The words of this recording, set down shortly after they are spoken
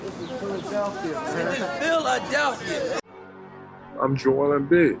Philadelphia. I'm Joel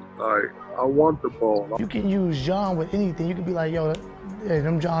Embiid. Like, I want the ball. You can use John with anything. You can be like, yo, hey,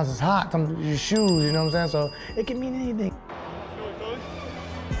 them Johns is hot. Your shoes, you know what I'm saying? So it can mean anything.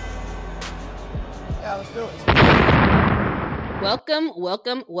 Yeah, let's do it.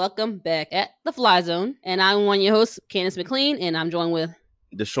 Welcome back at the Fly Zone. And I'm one of your hosts, Candace McLean, and I'm joined with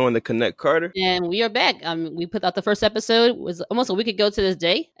Deshaun the Connect Carter. And we are back. We put out the first episode, it was almost a week ago to this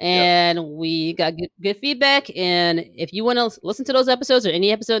day, and we got good feedback. And if you want to listen to those episodes or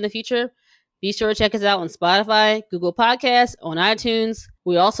any episode in the future, be sure to check us out on Spotify, Google Podcasts, on iTunes.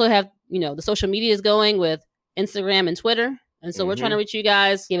 We also have, the social media is going with Instagram and Twitter. And so we're trying to reach you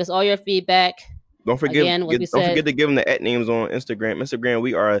guys. Give us all your feedback. Don't forget to give them the @ names on Instagram. Instagram,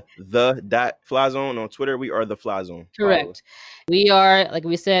 we are the.flyzone. On Twitter, we are the Fly Zone. Correct. We are, like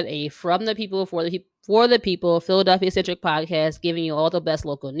we said, a from the people, for the people, Philadelphia-centric podcast, giving you all the best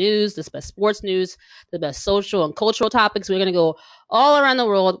local news, the best sports news, the best social and cultural topics. We're going to go all around the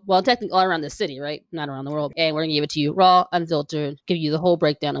world. Well, technically all around the city, right? Not around the world. And we're going to give it to you raw, unfiltered, give you the whole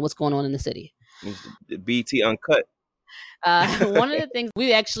breakdown of what's going on in the city. BT Uncut. One of the things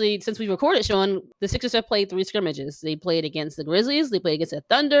we actually, since we recorded, Sean, the Sixers have played 3 scrimmages. They played against the Grizzlies, they played against the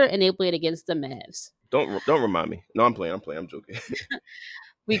Thunder, and they played against the Mavs. Don't remind me. No, I'm playing. I'm joking.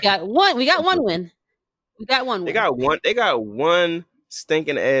 We got one win. They got one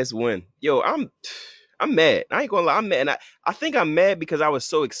stinking ass win. Yo, I'm mad. I ain't gonna lie, I'm mad. And I think I'm mad because I was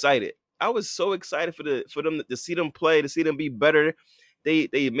so excited. I was so excited for them to see them play, to see them be better.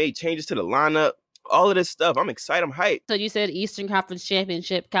 They made changes to the lineup. All of this stuff. I'm excited. I'm hyped. So you said Eastern Conference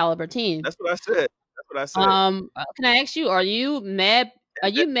Championship caliber team. That's what I said. Can I ask you, are you mad? Are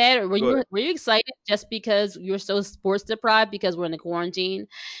you mad, or were you excited just because you're so sports deprived because we're in the quarantine?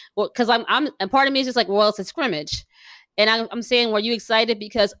 Well, because I'm and part of me is just like, well, it's a scrimmage, and I'm saying, were you excited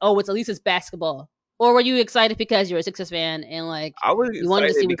because it's at least it's basketball, or were you excited because you're a Sixers fan and like I was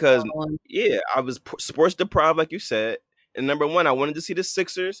excited because I was sports deprived, like you said, and number one, I wanted to see the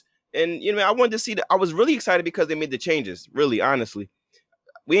Sixers. And I wanted to see I was really excited because they made the changes. Really, honestly,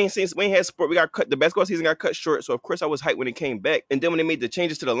 we ain't had sport. We got cut. The basketball season got cut short, so of course I was hyped when it came back. And then when they made the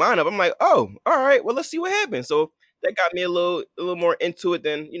changes to the lineup, I'm like, oh, all right, well, let's see what happens. So that got me a little more into it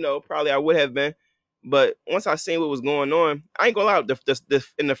than probably I would have been. But once I seen what was going on, I ain't gonna lie.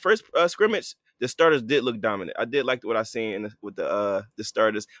 In the first scrimmage, the starters did look dominant. I did like what I seen with the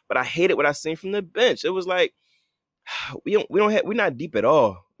starters, but I hated what I seen from the bench. It was like we're not deep at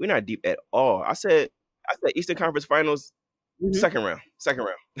all. We're not deep at all. I said Eastern Conference Finals, second round.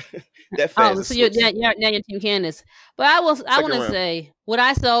 That fast. So now you're Team Candace. But I want to say what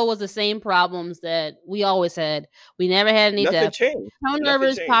I saw was the same problems that we always had. We never had any depth.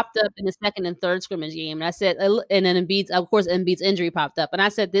 Turnovers popped up in the second and third scrimmage game, and I said, and then Embiid's injury popped up, and I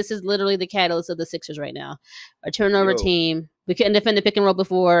said, this is literally the catalyst of the Sixers right now. A turnover team. We couldn't defend the pick and roll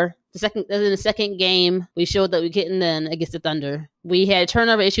before. In the second game, we showed that we couldn't then against the Thunder. We had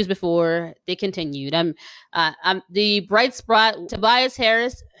turnover issues before. They continued. The bright spot, Tobias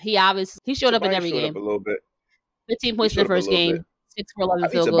Harris. He showed up in every game. A little bit. 15 points in the first game. 6 for 11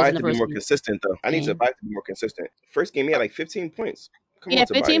 field goals in the first game. I need Tobias to be more consistent, though. I need Tobias to be more consistent. First game, he had like 15 points. He had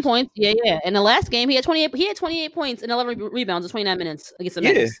 15 points. Yeah. In the last game, he had 28. He had 28 points and 11 rebounds in 29 minutes against the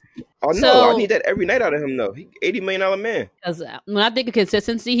Mets. Oh no, I need that every night out of him, though. He $80 million man. Because when I think of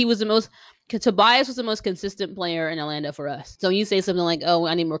consistency, Tobias was the most consistent player in Orlando for us. So you say something like, "Oh,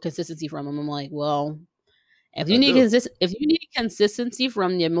 I need more consistency from him." I'm like, well, if you need consistency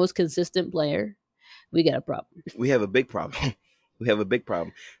from your most consistent player, we got a problem. We have a big problem.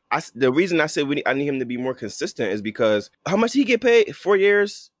 The reason I said I need him to be more consistent is because how much did he get paid? 4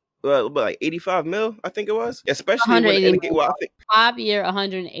 years, like $85 million, I think it was. Especially I think 5-year,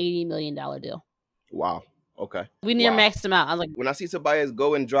 $180 million deal. Wow. Okay. We near maxed him out. I was like, when I see Tobias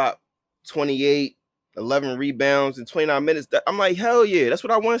go and drop 28, 11 rebounds in 29 minutes, I'm like, hell yeah, that's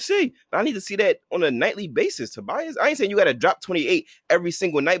what I want to see. But I need to see that on a nightly basis. Tobias, I ain't saying you got to drop 28 every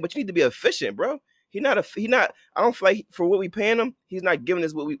single night, but you need to be efficient, bro. He not. I don't feel like for what we paying him, he's not giving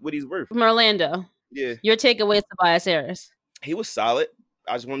us what he's worth. From Orlando. Yeah. Your takeaway is Tobias Harris. He was solid.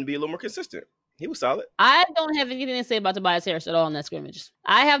 I just want to be a little more consistent. He was solid. I don't have anything to say about Tobias Harris at all in that scrimmage.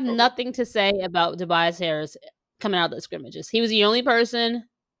 I have nothing to say about Tobias Harris coming out of the scrimmages. He was the only person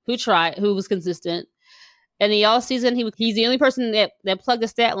who was consistent. And the all season, he's the only person that plugged the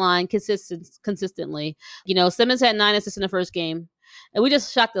stat line consistently. Simmons had 9 assists in the first game. And we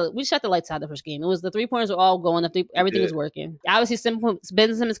shot the lights out of the first game. It was the 3-pointers were all going up. Everything was working. Obviously,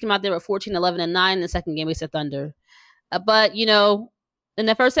 Ben Simmons came out there with 14, 11, and 9 in the second game against the Thunder. But, In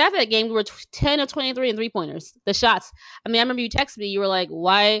the first half of that game, we were 10 of 23 in 3-pointers. The shots. I mean, I remember you texted me. You were like,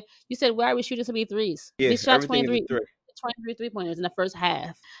 "Why?" You said, "Why are we shooting so many threes?" Yeah, we shot 23 3-pointers in the first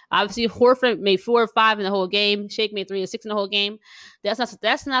half. Obviously, Horford made 4 or 5 in the whole game. Shake made 3 or 6 in the whole game. That's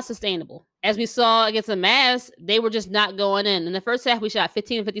not sustainable. As we saw against the Mavs, they were just not going in. In the first half, we shot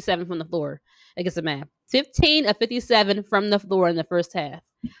 15 of 57 from the floor against the Mavs. 15 of 57 from the floor in the first half.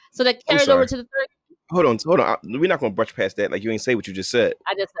 So that carried over to the third. Hold on. We're not going to brush past that. Like, you ain't say what you just said.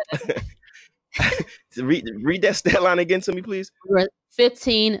 I just said it. read that stat line again to me, please. We were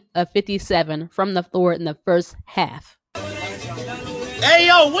 15 of 57 from the floor in the first half. Hey,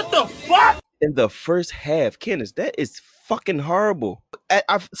 yo, what the fuck? In the first half, Candace, that is fucking horrible. At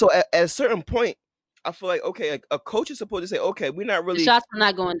a certain point, I feel like, okay, a coach is supposed to say, okay, we're not really. The shots are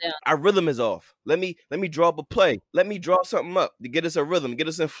not going down. Our rhythm is off. Let me draw up a play. Let me draw something up to get us a rhythm, get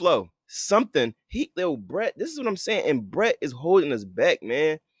us in flow. Something. Brett, this is what I'm saying. And Brett is holding us back,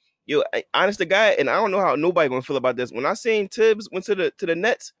 man. Yo, honest to God, and I don't know how nobody gonna feel about this. When I seen Tibbs went to the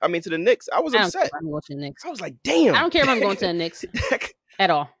Nets, I mean to the Knicks, I was upset. I'm going to the Knicks. I was like, damn. I don't care if I'm going to the Knicks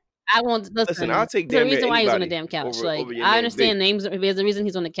at all. I won't listen. I'll take the reason why he's on the damn couch. Over I understand names. There's a reason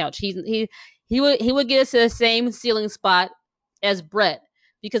he's on the couch. He would get us to the same ceiling spot as Brett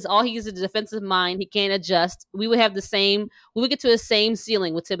because all he is a defensive mind. He can't adjust. We would get to the same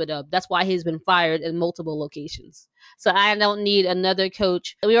ceiling with Thibodeau. That's why he's been fired in multiple locations. So I don't need another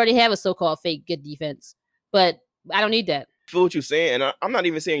coach. We already have a so-called fake good defense, but I don't need that. I feel what you're saying, and I'm not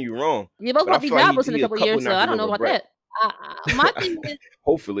even saying you're wrong. You both might be jobless in a couple years, so I don't know about that. My thing is,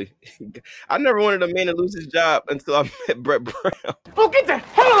 hopefully, I never wanted a man to lose his job until I met Brett Brown. Oh, get the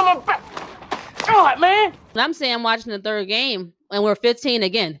hell out of my back! God, man. I'm saying I'm watching the third game, and we're 15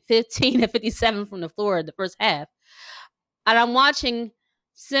 to 57 from the floor in the first half, and I'm watching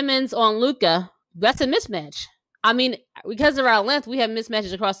Simmons on Luka. That's a mismatch. I mean, because of our length, we have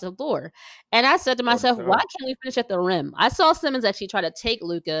mismatches across the floor. And I said to myself, why can't we finish at the rim? I saw Simmons actually try to take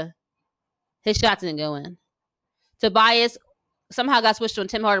Luka. His shots didn't go in. Tobias somehow got switched on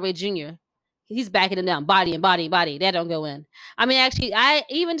Tim Hardaway Jr. He's backing him down, body. That don't go in. I mean, actually,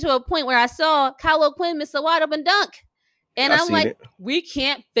 even to a point where I saw Kyle O'Quinn miss a wide open dunk. And I'm like, we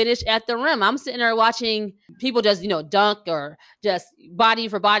can't finish at the rim. I'm sitting there watching people just, dunk or just body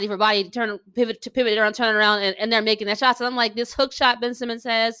for body, pivot around, turn around, and they're making their shots. And I'm like, this hook shot Ben Simmons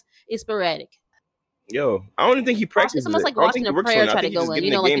has is sporadic. Yo, I don't think he practices. It's almost like watching a prayer try to go in. Like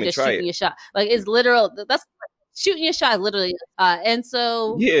you're just shooting your shot. Like it's literal. That's shooting your shot, literally. And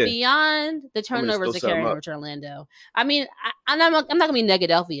so beyond the turnovers that carry over to Orlando, I mean, I'm not gonna be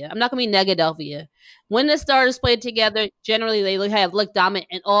Negadelphia. When the starters played together, generally they have looked dominant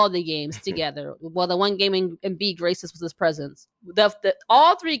in all the games together. Well, the one game in B graces was his presence.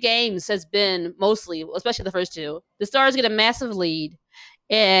 All 3 games has been mostly, especially the first 2, the Stars get a massive lead,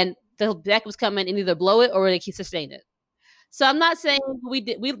 and the backups come in and either blow it or they keep sustain it. So I'm not saying we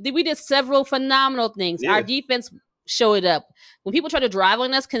did several phenomenal things. Yeah. Our defense showed up. When people try to drive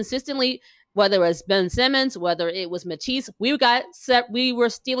on us consistently, whether it was Ben Simmons, whether it was Matisse, we were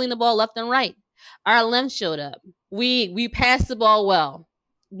stealing the ball left and right. Our length showed up. We passed the ball well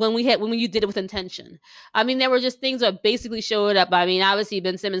when you did it with intention. I mean, there were just things that basically showed up. I mean, obviously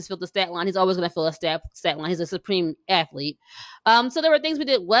Ben Simmons filled the stat line. He's always going to fill a stat line. He's a supreme athlete. So there were things we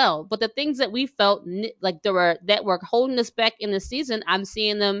did well, but the things that we felt like that were holding us back in the season, I'm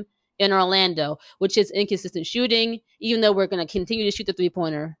seeing them in Orlando, which is inconsistent shooting, even though we're going to continue to shoot the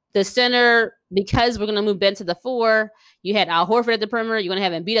 3-pointer. The center, because we're going to move Ben to the 4, you had Al Horford at the perimeter. You're going to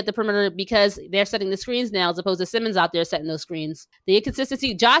have Embiid at the perimeter because they're setting the screens now as opposed to Simmons out there setting those screens. The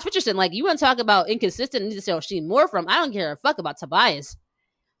inconsistency, Josh Richardson, like you want to talk about inconsistent, need to see more from. I don't care a fuck about Tobias.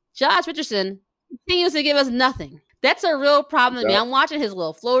 Josh Richardson continues to give us nothing. That's a real problem to me. I'm watching his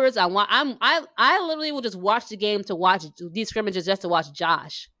little floaters. I literally will just watch the game to watch these scrimmages just to watch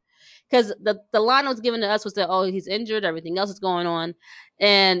Josh. Because the line that was given to us was that, he's injured, everything else is going on.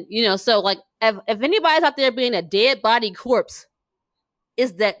 And, so like if anybody's out there being a dead body corpse,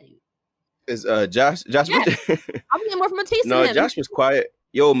 is that Josh? Yeah. I'm getting more from Matisse. No, Josh was quiet.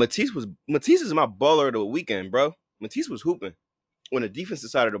 Yo, Matisse is my baller of the weekend, bro. Matisse was hooping on the defensive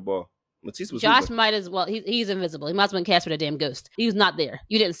side of the ball. Matisse was Josh hooping. Might as well. He's invisible. He might as well cast for the damn ghost. He was not there.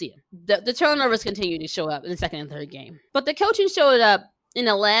 You didn't see him. The turnovers continue to show up in the second and third game. But the coaching showed up in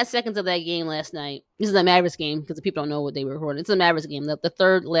the last seconds of that game last night. This is a Mavericks game because the people don't know what they were recording. It's a Mavericks game, the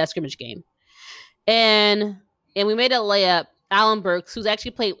third last scrimmage game. And we made a layup. Allen Burks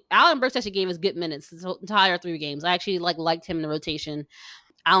actually gave us good minutes this entire 3 games. I actually liked him in the rotation.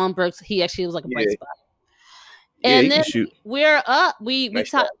 Allen Burks, he actually was like a bright spot. And then we're up. We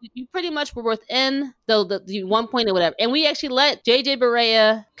pretty much were within the 1 point or whatever. And we actually let JJ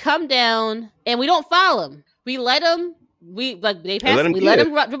Barea come down, and we don't foul him. We let him. They pass. We let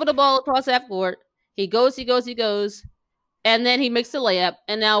him dribble the ball across half court. He goes, and then he makes the layup.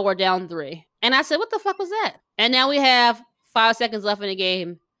 And now we're down 3. And I said, "What the fuck was that?" And now we have 5 seconds left in the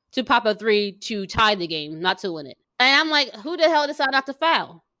game to pop a 3 to tie the game, not to win it. And I'm like, "Who the hell decided not to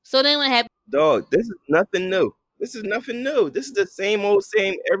foul?" So then what happened? Dog, this is nothing new. This is the same old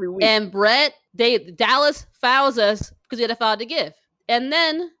same every week. And Brett, Dallas fouls us because we had a foul to give. And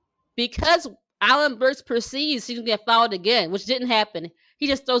then because Allen Burks perceives he's going to get fouled again, which didn't happen, he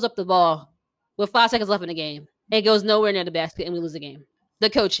just throws up the ball with 5 seconds left in the game. It goes nowhere near the basket, and we lose the game. The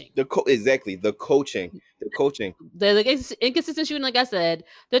coaching. Exactly. The coaching. The inconsistent shooting, like I said,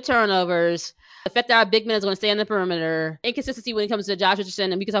 the turnovers, the fact that our big man is going to stay on the perimeter, inconsistency when it comes to Josh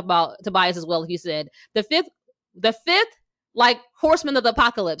Richardson, and we can talk about Tobias as well, like you said. The fifth, like, horseman of the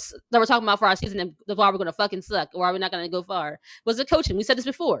apocalypse that we're talking about for our season and why we're going to fucking suck or why we're not going to go far was the coaching. We said this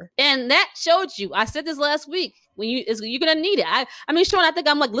before. And that showed you. I said this last week. You're going to need it. I mean, Sean, I think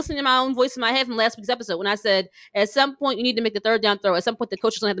I'm like listening to my own voice in my head from last week's episode when I said at some point you need to make the third down throw. At some point the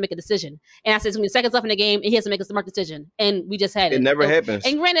coach is going to have to make a decision. And I said it's going to be seconds left in the game and he has to make a smart decision. And we just had it. It never happens.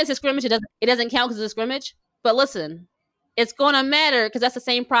 And granted, it's a scrimmage. It doesn't count because it's a scrimmage. But listen, it's going to matter because that's the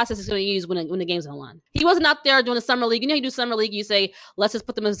same process it's going to use when the game's on the line. He wasn't out there doing a summer league. You know, you do summer league, you say, let's just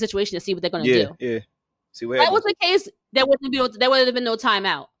put them in a situation to see what they're going to do. Yeah. See what that was the case. There would have been no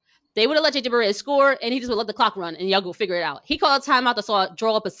timeout. They would have let JJ Barea score, and he just would let the clock run, and y'all go figure it out. He called a timeout to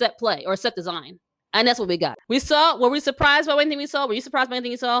draw up a set play or a set design, and that's what we got. Were we surprised by anything we saw? Were you surprised by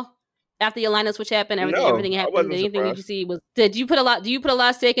anything you saw after your lineup switch happened? Everything happened. Did you see did you put a lot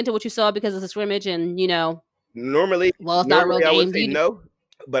of stake into what you saw because of the scrimmage and Normally, it's not a real game. I would say no,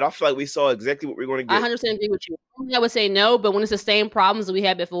 but I feel like we saw exactly what we're going to get. I 100% agree with you. I would say no, but when it's the same problems that we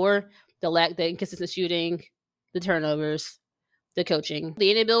had before, the inconsistent shooting, the turnovers, the coaching,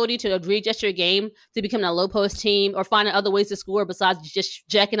 the inability to readjust your game to become a low post team or finding other ways to score besides just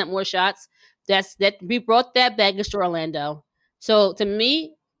jacking up more shots, we brought that baggage to Orlando. So to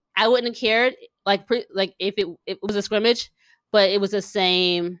me, I wouldn't have cared if it was a scrimmage, but it was the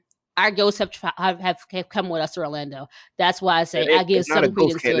same. Our ghosts have come with us to Orlando. That's why I say I give some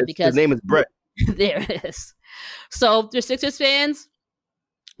credence to it because his name is Brett. There it is. So there's Sixers fans.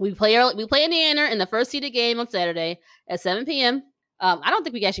 We play Indiana in the first seeded game on Saturday at 7 p.m. I don't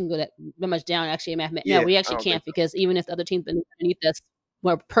think we actually can go that much down. Actually, no, we actually can't because even if the other teams beneath us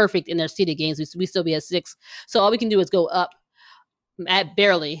were perfect in their seeded games, we still be at 6. So all we can do is go up at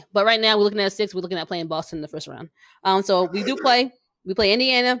barely. But right now we're looking at 6. We're looking at playing Boston in the first round. So we do play. We play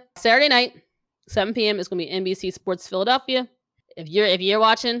Indiana Saturday night, 7 p.m. It's going to be NBC Sports Philadelphia. If you're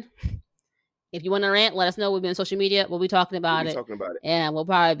watching, if you want to rant, let us know. We'll be on social media. We'll be talking about it. And we'll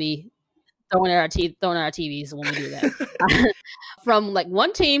probably be throwing at our TVs when we do that. From like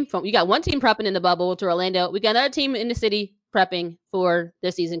one team, you got one team prepping in the bubble to Orlando. We got another team in the city prepping for their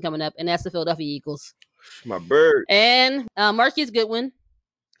season coming up, and that's the Philadelphia Eagles. My bird. And Marquise Goodwin,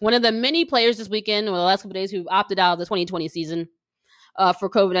 one of the many players this weekend or the last couple of days who opted out of the 2020 season. For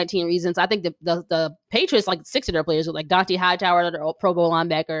COVID-19 reasons. I think the Patriots, like 6 of their players, like Dante Hightower, their Pro Bowl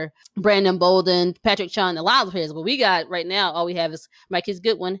linebacker, Brandon Bolden, Patrick Chung, a lot of the players. But we got right now, all we have is Marquise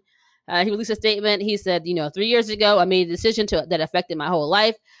Goodwin. He released a statement. He said, 3 years ago, I made a decision that affected my whole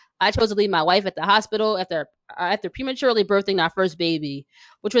life. I chose to leave my wife at the hospital after prematurely birthing our first baby,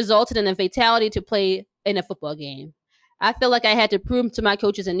 which resulted in a fatality to play in a football game. I feel like I had to prove to my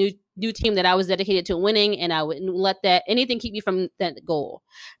coaches and new team that I was dedicated to winning, and I wouldn't let anything keep me from that goal.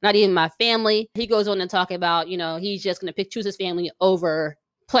 Not even my family. He goes on to talk about, he's just going to choose his family over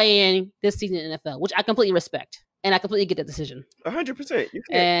playing this season in the NFL, which I completely respect. And I completely get that decision. 100%.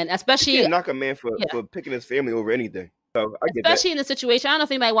 And especially... You can't knock a man for picking his family over anything. So I get especially that. In the situation, I don't know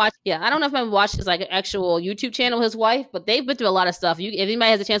if anybody watched. Yeah, I don't know if anybody watched his actual YouTube channel, his wife, but they've been through a lot of stuff. If anybody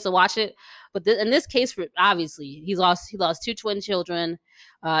has a chance to watch it, but in this case, obviously, he lost 2 twin children,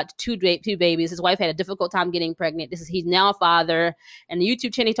 2 babies. His wife had a difficult time getting pregnant. He's now a father, and the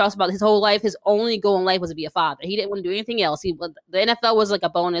YouTube channel he talks about his whole life. His only goal in life was to be a father. He didn't want to do anything else. The NFL was like a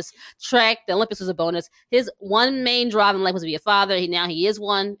bonus. Track, the Olympics was a bonus. His one main drive in life was to be a father. He is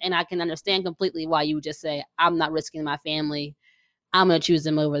one, and I can understand completely why you would just say, "I'm not risking my family. I'm going to choose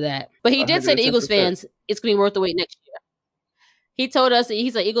them over that." But he did say to Eagles fans, it's going to be worth the wait next year. He told us that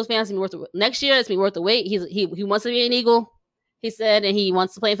he's an Eagles fan. It's going to be worth next year. It's going to be worth the wait. He wants to be an Eagle. He said, and he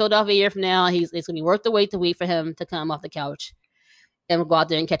wants to play in Philadelphia a year from now. It's going to be worth the wait for him to come off the couch and go out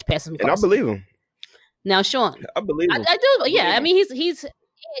there and catch passes. And I believe him. Now, Sean, I believe him. I do. Yeah, I mean, he's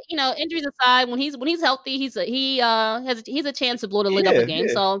injuries aside, when he's healthy, he's a chance to blow the lid off a game.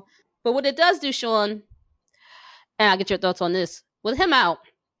 Yeah. So, but what it does do, Sean, and I'll get your thoughts on this. With him out,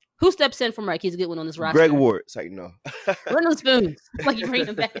 who steps in for Marquise Goodwin on this roster? Greg Ward. It's like, no. Random spoons. Like you bring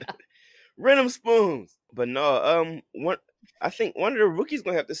him back up. Random spoons. But no, I think one of the rookies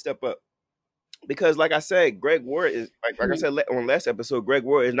gonna have to step up. Because like I said, Greg Ward is like I said on last episode, Greg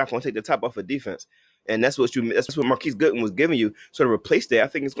Ward is not gonna take the top off of defense. And that's what Marquise Goodwin was giving you, sort of replace that. I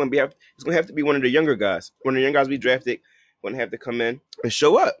think it's gonna have to be one of the younger guys. One of the young guys we drafted gonna have to come in and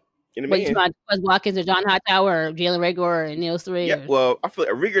show up. You know what I mean? Buzz Watkins or John Hightower or Jalen Reagor and Neil Three. Yeah, well, I feel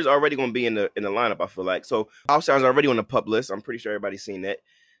like Rieger's already going to be in the lineup. I feel like so. Alshon's already on the pup list. I'm pretty sure everybody's seen that.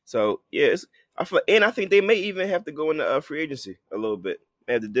 So yeah, I think they may even have to go into free agency a little bit.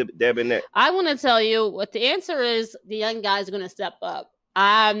 They have to dab in that. I want to tell you what the answer is. The young guys are going to step up.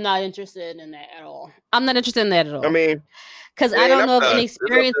 I'm not interested in that at all. I mean, because I don't know if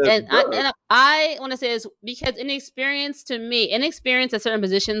inexperience, and I want to say is because inexperience at certain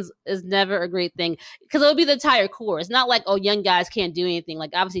positions is never a great thing because it'll be the entire core. It's not like, young guys can't do anything.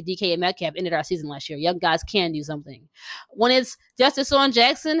 Like obviously DK and Metcalf ended our season last year. Young guys can do something. When it's Justice on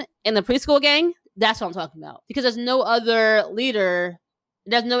Jackson and the preschool gang, that's what I'm talking about because there's no other leader.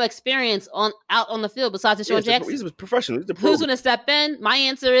 There's no experience out on the field besides Deshaun Jackson. He's a professional. Who's going to step in? My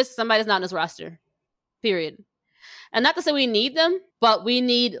answer is somebody's not in this roster. Period. And not to say we need them, but we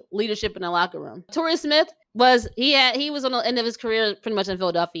need leadership in the locker room. Torrey Smith was on the end of his career pretty much in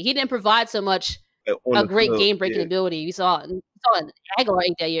Philadelphia. He didn't provide so much a great game breaking ability. We saw Aguilar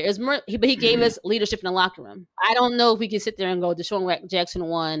ate that year. But he gave us leadership in the locker room. I don't know if we can sit there and go Deshaun Jackson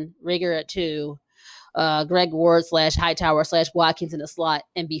 1, Reagor at 2. Greg Ward / Hightower / Watkins in the slot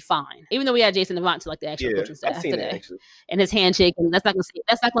and be fine. Even though we had Jason Avant to like the actual coaching staff today, and his handshake, and that's not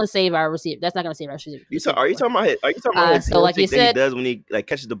going to save our receiver. That's not going to save our receiver. Are you talking about his so like you said, he does when he like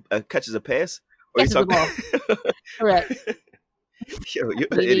catches a pass? Or catches the ball. Correct.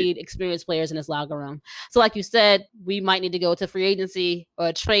 We need experienced players in this locker room. So like you said, we might need to go to free agency or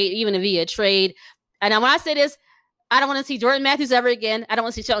a trade, even via trade. And when I say this, I don't want to see Jordan Matthews ever again. I don't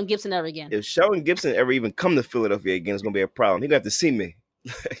want to see Shelton Gibson ever again. If Shelton Gibson ever even come to Philadelphia again, it's going to be a problem. He's going to have to see me.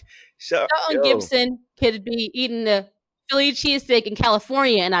 Shelton Gibson could be eating the Philly cheesesteak in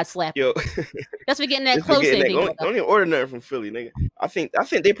California and I'd slap him. That's for getting that close. Don't even order nothing from Philly, nigga. I think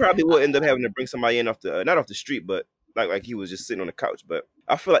they probably will end up having to bring somebody in not off the street, but like he was just sitting on the couch. But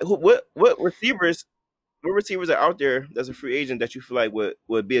I feel like what receivers are out there that's a free agent that you feel like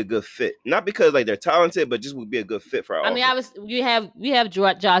would be a good fit? Not because like they're talented, but just would be a good fit for our offense. We have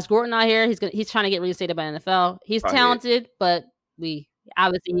Josh Gordon out here. He's trying to get reinstated by the NFL. He's talented, but he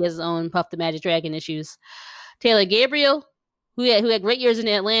has his own Puff the Magic Dragon issues. Taylor Gabriel, who had great years in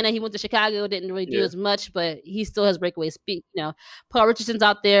Atlanta. He went to Chicago, didn't really do as much, but he still has breakaway speed. Paul Richardson's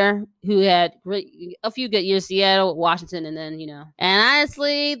out there who had a few good years, Seattle, Washington, and then, and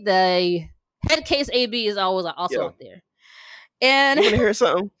honestly, the head case AB is always also out there. And you want to hear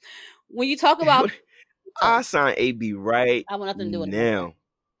something? When you talk about, I sign AB right I want nothing to do with now.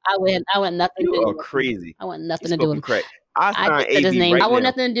 I want nothing to do with him. You are crazy. I want nothing to do with him. Crack. I signed AB his name. right I want now.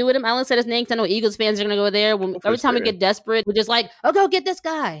 nothing to do with him. I only said his name because I know Eagles fans are going to go there. Every time we get desperate, we're just like, go get this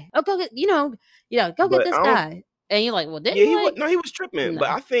guy. Go get, go get this guy. And you're like, well, he was tripping. No. But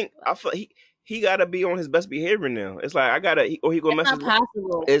I feel he got to be on his best behavior now. It's like, he going to mess his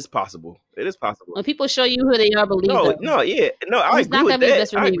possible. It's possible. It is possible. When people show you who they are, believe them. I agree with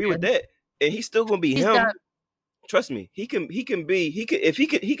that. I agree with that. And he's still going to be him. Trust me, he can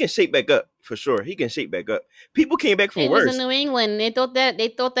shape back up for sure. He can shape back up. People came back from worse. It was in New England. They thought that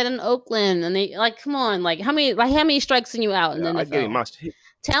in Oakland, and they come on, how many strikes in you out? And then I gave him my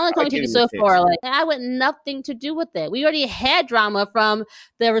talent can take you so far. I want nothing to do with that. We already had drama from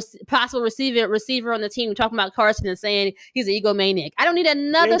the possible receiver on the team talking about Carson and saying he's an egomaniac. I don't need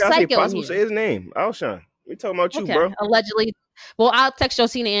another psycho. Possible, say his name, Alshon. We talking about you, bro. Allegedly. Well, I'll text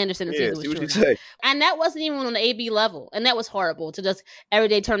Josina Anderson and see what you say. And that wasn't even on the AB level. And that was horrible to just every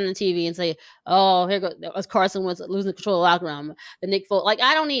day turn on the TV and say, oh, here goes Carson was losing control of the locker room. The Nick Foles.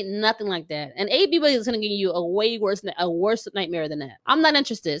 I don't need nothing like that. And AB is going to give you a way worse nightmare than that. I'm not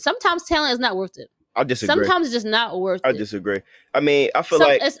interested. Sometimes talent is not worth it. I disagree. Sometimes it's just not worth it. I disagree. I mean, I feel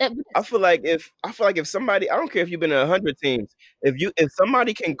like if somebody, I don't care if you've been in 100 teams, if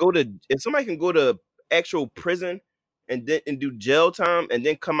somebody can go to actual prison and do jail time and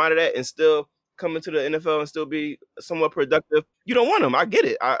then come out of that and still come into the NFL and still be somewhat productive, you don't want him. I get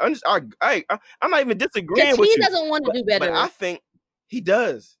it. I'm not even disagreeing with you. He doesn't want to do better. But I think he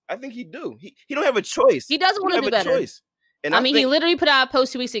does. I think he do. He don't have a choice. He doesn't want to do better. Choice. And I mean, he literally put out a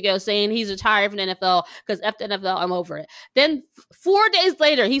post 2 weeks ago saying he's retired from the NFL because after the NFL, I'm over it. Then 4 days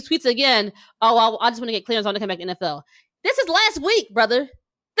later, he tweets again, "Oh, I just want to get clearance on to come back to the NFL." This is last week, brother.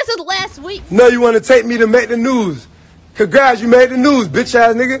 This is last week. No, you want to take me to make the news. Congrats, you made the news, bitch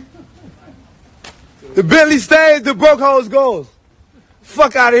ass nigga. The Bentley stays, the broke hoes goes.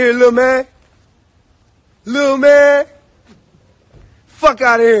 Fuck out of here, little man. Little man. Fuck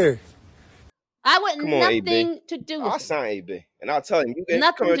out of here. I want nothing to do with it. I'll sign AB, and I'll tell him you can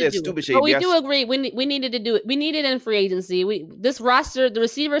nothing come with to that do. stupid shit. But we do agree we needed to do it. We needed in free agency. This roster, the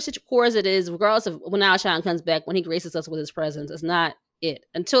receiver core as it is, regardless of when Alshon comes back, when he graces us with his presence, is not it.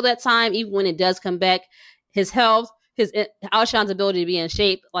 Until that time, even when it does come back, his health, Alshon's ability to be in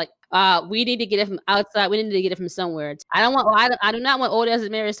shape, like we need to get it from outside. We need to get it from somewhere. I do not want old as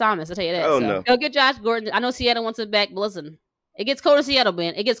Mary Thomas. I'll tell you that. Oh no. Go get Josh Gordon. I know Seattle wants him back, but listen. It gets cold in Seattle,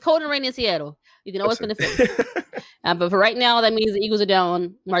 man. It gets cold and rainy in Seattle. You can always benefit. But for right now, that means the Eagles are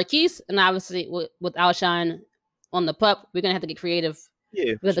down Marquise, and obviously with Alshon on the pup, we're gonna have to get creative.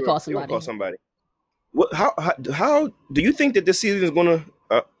 Yeah, we have to call somebody. What? How do you think that this season is gonna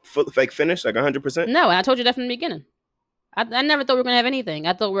finish like 100%? No, I told you that from the beginning. I never thought we were gonna have anything.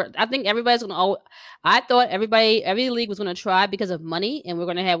 I think everybody's gonna. I thought every league was gonna try because of money, and we're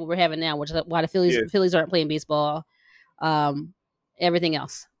gonna have what we're having now, which is why the Phillies aren't playing baseball. Everything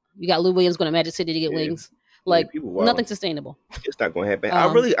else. You got Lou Williams going to Magic City to get wings. Like nothing sustainable. It's not going to happen.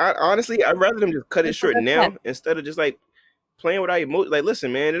 Honestly, I'd rather them just cut it short now instead of just like playing without emotion. Like,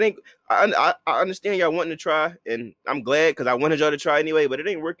 listen, man, it ain't. I understand y'all wanting to try, and I'm glad because I wanted y'all to try anyway, but it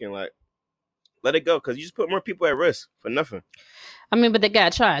ain't working. Like, let it go because you just put more people at risk for nothing. I mean, but they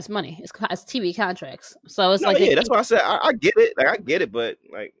gotta try. It's money. It's TV contracts. So it's that's why I said I get it. Like, I get it, but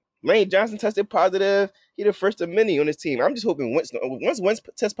like. Lane Johnson tested positive. He the first of many on his team. I'm just hoping once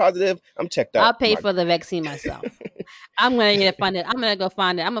tests positive, I'm checked out. I'll pay for the vaccine myself. I'm gonna find it. I'm gonna go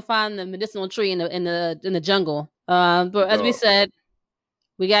find it. I'm gonna find the medicinal tree in the jungle. But as we said,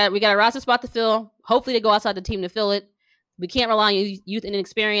 we got a roster spot to fill. Hopefully, they go outside the team to fill it. We can't rely on youth and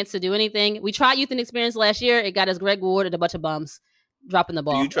experience to do anything. We tried youth and experience last year. It got us Greg Ward and a bunch of bums dropping the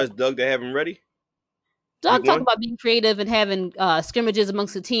ball. Do you trust Doug to have him ready? Doug talked about being creative and having scrimmages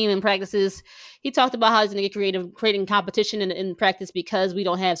amongst the team and practices. He talked about how he's going to get creative, creating competition in practice because we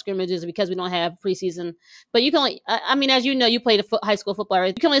don't have scrimmages, because we don't have preseason. But you can only, I mean, as you know, you played high school football,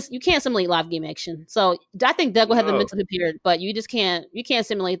 right? You can't simulate live game action. So I think Doug will have the mental prepared, but you can't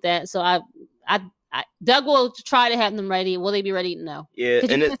simulate that. So Doug will try to have them ready. Will they be ready? No. Yeah,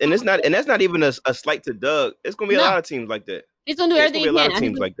 and that's not even a slight to Doug. It's going to be a lot of teams like that. He's going to do everything he can. A lot of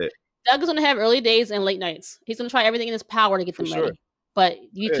teams like that. Doug is going to have early days and late nights. He's going to try everything in his power to get them ready. But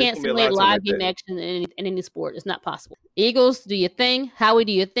you can't simulate live game action in any sport. It's not possible. Eagles, do your thing. Howie,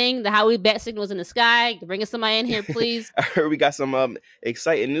 do your thing. The Howie bat signals in the sky. Bring us somebody in here, please. I heard we got some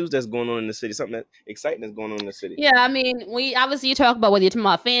exciting news that's going on in the city. Something exciting that's going on in the city. Yeah, I mean, you talk about whether you're talking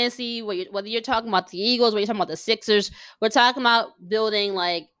about fantasy, whether you're talking about the Eagles, whether you're talking about the Sixers. We're talking about building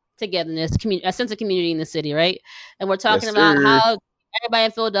like togetherness, a sense of community in the city, right? And we're talking about how everybody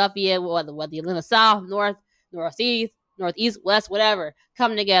in Philadelphia, whether you live in the South, North, Northeast, West, whatever,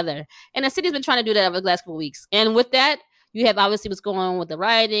 come together. And the city's been trying to do that over the last couple of weeks. And with that, you have obviously what's going on with the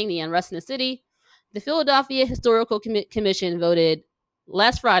rioting, the unrest in the city. The Philadelphia Historical Commission voted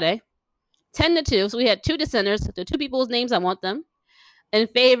last Friday, 10-2. So we had two dissenters, the two people's names, I want them, in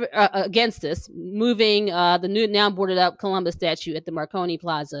favor against this, moving the new now boarded up Columbus statue at the Marconi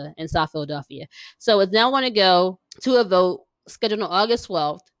Plaza in South Philadelphia. So it's now going to go to a vote scheduled on August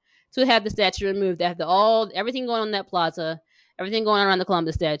 12th to have the statue removed. They have everything going on in that plaza, everything going on around the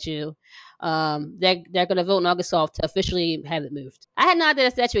Columbus statue. They're going to vote on August 12th to officially have it moved. I had no idea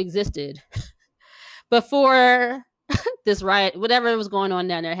that statue existed before this riot, whatever was going on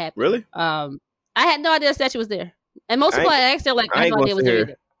down there happened. Really? I had no idea the statue was there. And most people I asked, they're like, I had no idea it was there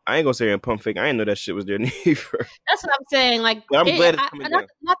either. I ain't gonna say in pump fake. I didn't know that shit was there neither. That's what I'm saying. Like, but I'm glad it's coming down.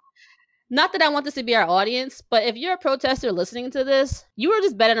 Not that I want this to be our audience, but if you're a protester listening to this, you were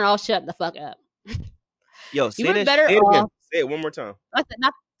just better than all shut the fuck up. Yo, say it one more time.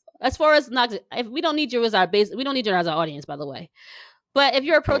 Not as far as not. If we don't need you as our base, we don't need you as our audience, by the way. But if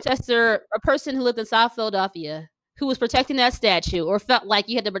you're a protester, a person who lived in South Philadelphia who was protecting that statue, or felt like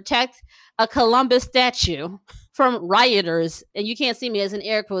you had to protect a Columbus statue from rioters, and you can't see me as in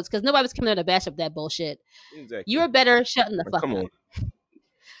air quotes because nobody was coming there to bash up that bullshit. Exactly. You're better shutting the fuck up.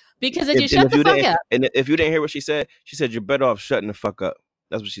 Because if you shut the fuck up. And if you didn't hear what she said you're better off shutting the fuck up.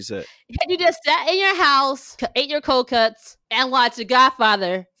 That's what she said. You just sat in your house, ate your cold cuts, and watched The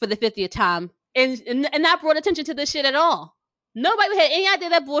Godfather for the 50th time, and not brought attention to this shit at all. Nobody had any idea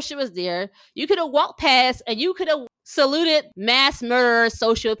that bullshit was there. You could have walked past and you could have saluted mass murderer,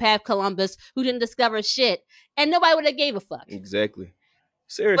 sociopath Columbus, who didn't discover shit, and nobody would have gave a fuck. Exactly.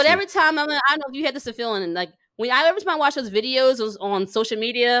 Seriously. But every time I don't know if you had this feeling, like every time I watch those videos, it was on social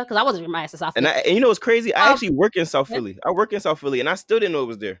media because I wasn't from my ass to South Philly. And you know what's crazy? I actually work in South Philly. I work in South Philly, and I still didn't know it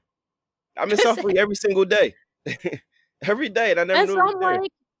was there. I'm in South Philly every single day. Every day, and I never knew it was there.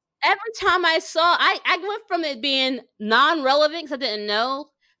 Every time I saw, I went from it being non-relevant because I didn't know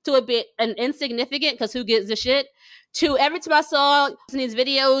to it being an insignificant because who gives a shit, to every time I saw in these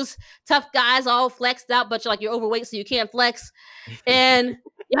videos, tough guys all flexed out, but you're overweight so you can't flex, and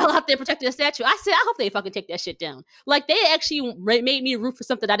y'all out there protecting the statue. I said, I hope they fucking take that shit down. Like, they actually made me root for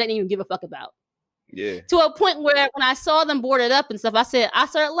something I didn't even give a fuck about. Yeah. To a point where when I saw them boarded up and stuff, I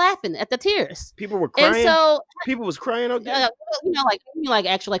started laughing at the tears. People were crying. And so people was crying out there. Like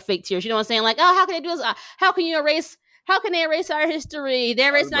actual fake tears. You know what I'm saying? Like, oh, how can they do this? How can they erase our history? They're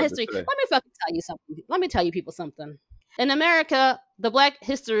erasing our history. Let me fucking tell you something. Let me tell you people something. In America, the Black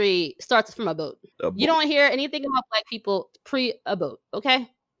history starts from a boat. You don't hear anything about Black people pre a boat. Okay.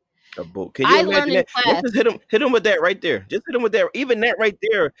 A boat. Can you imagine that? Let's just hit him with that right there. Just hit him with that. Even that right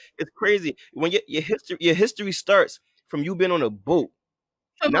there is crazy. When your history starts from you being on a boat.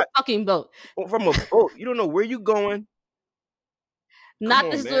 From a fucking boat. From a boat. You don't know where you're going.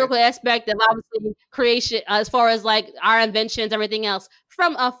 Not the historical aspect of obviously creation as far as like our inventions, everything else.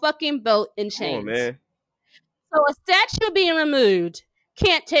 From a fucking boat in chains. Come on, man. So a statue being removed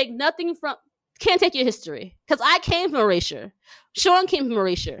can't take your history. Because I came from erasure. Sean came from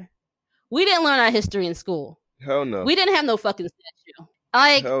erasure. We didn't learn our history in school. Hell no. We didn't have no fucking statue.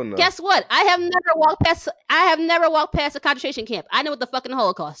 Like, no. Guess what? I have never walked past a concentration camp. I know what the fucking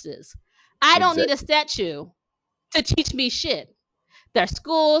Holocaust is. I don't need a statue to teach me shit. There's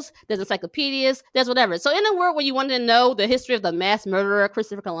schools, there's encyclopedias, there's whatever. So in a world where you wanted to know the history of the mass murderer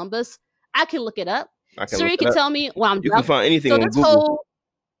Christopher Columbus, I can look it up. Siri can tell me while I'm You can find anything on Google.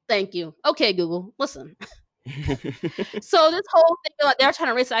 Thank you. Okay, Google, listen. So this whole thing about they're trying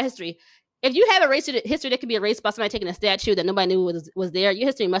to erase our history. If you have erased history that can be erased by somebody taking a statue that nobody knew was there, your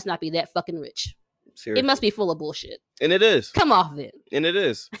history must not be that fucking rich. Seriously. It must be full of bullshit. And it is. Come off of it. And it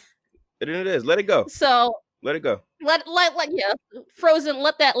is. It is. Let it go. So let it go. Frozen.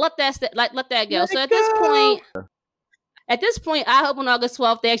 Let that go. So at this point, I hope on August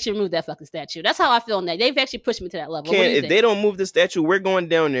 12th they actually remove that fucking statue. That's how I feel now. They've actually pushed me to that level. If they don't move the statue, we're going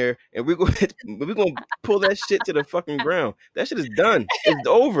down there and we're going to pull that shit to the fucking ground. That shit is done. It's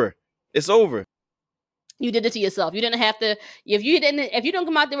over. It's over. You did it to yourself. You didn't have to. If you don't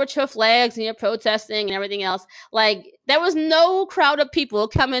come out there with your flags and you're protesting and everything else, like there was no crowd of people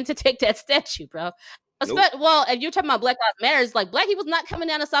coming to take that statue, bro. Nope. Well, if you're talking about Black Lives Matter, like Black people's not coming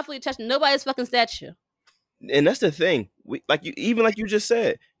down to South Philly touching nobody's fucking statue. And that's the thing. Like you just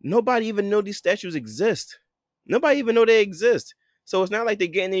said, nobody even know these statues exist. Nobody even know they exist. So it's not like they're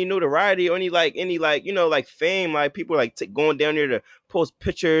getting any notoriety or any fame. Like people are going down there to post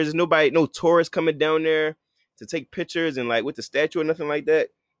pictures. No tourists coming down there to take pictures and like with the statue or nothing like that.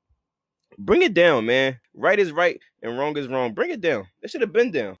 Bring it down, man. Right is right and wrong is wrong. Bring it down. It should have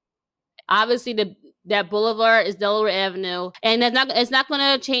been down. Obviously, that boulevard is Delaware Avenue, and it's not going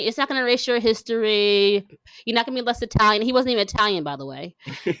to change. It's not going to erase your history. You're not going to be less Italian. He wasn't even Italian, by the way,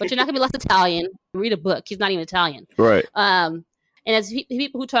 but you're not going to be less Italian. Read a book. He's not even Italian, right? And as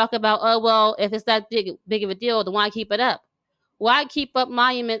people who talk about, oh well, if it's that big of a deal, then why keep it up? Why keep up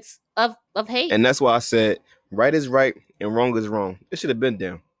monuments of hate? And that's why I said right is right and wrong is wrong. It should have been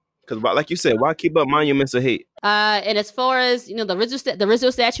down. Because, like you said, why keep up monuments of hate? And as far as the Rizzo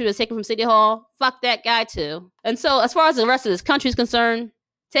statue is taken from City Hall, fuck that guy too. And so, as far as the rest of this country is concerned,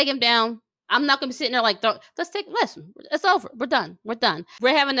 take him down. I'm not gonna be sitting there like, listen, it's over. We're done. We're gonna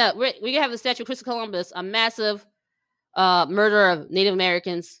have a statue of Christopher Columbus, a massive murderer of Native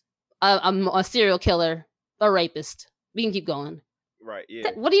Americans, a serial killer, a rapist. We can keep going. Right? Yeah.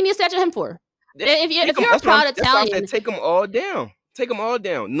 What do you need a statue of him for? If you're a proud Italian, take them all down. Take them all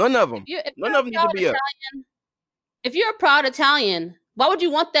down. None of them. None of them need to be up. If you're a proud Italian, why would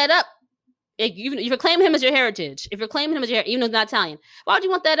you want that up? If you're claiming him as your heritage, even though he's not Italian, why would you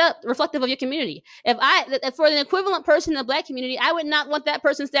want that up, reflective of your community? If for an equivalent person in the Black community, I would not want that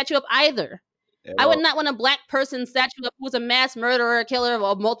person's statue up either. I would not want a Black person's statue up who was a mass murderer, a killer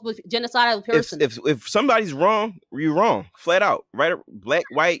of multiple genocidal person. If somebody's wrong, you're wrong, flat out. Right? Black,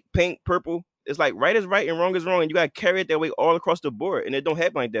 white, pink, purple. It's like right is right and wrong is wrong, and you gotta carry it that way all across the board, and it don't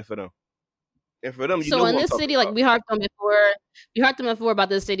happen like that for them. And for them, so in this city, like we harped on before about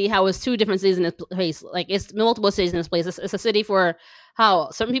this city, how it's two different cities in this place. Like it's multiple cities in this place. It's a city for how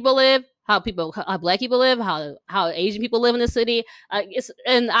certain people live, how black people live, how Asian people live in the city.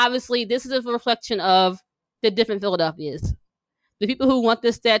 And obviously this is a reflection of the different Philadelphias. The people who want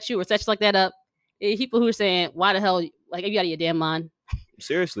this statue or statues like that up, people who are saying, why the hell, like, are you out of your damn mind?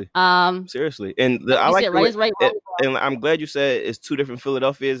 Seriously. Seriously. And I like the way, and I'm glad you said it's two different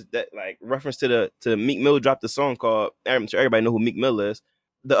Philadelphias. That like reference to Meek Mill dropped a song called, I'm sure everybody know who Meek Mill is.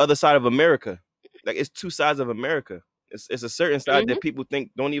 The Other Side of America. Like, it's two sides of America. It's a certain side that people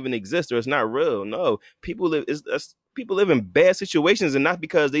think don't even exist or it's not real. No, people live in bad situations, and not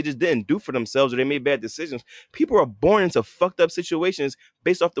because they just didn't do for themselves or they made bad decisions. People are born into fucked up situations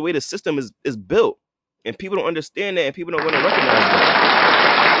based off the way the system is built, and people don't understand that, and people don't want to recognize that.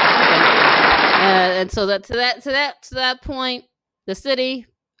 And so that to that point, the city,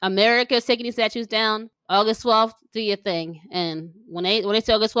 America is taking these statues down. August 12th, do your thing. And when they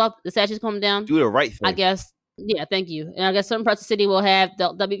say August 12th, the statues come down. Do the right thing. I guess. Yeah, thank you. And I guess certain parts of the city will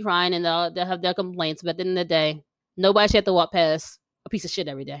they'll be crying and they'll have their complaints. But at the end of the day, nobody should have to walk past a piece of shit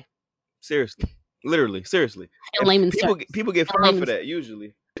every day. Seriously. Literally. Seriously. People get fined for that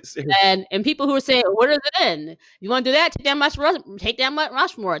usually. And people who are saying, what is it in? You want to do that? Take down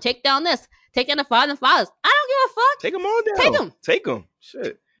Rushmore. Take down this. Take down the Fathers and Fathers. I don't give a fuck. Take them all down. Take them.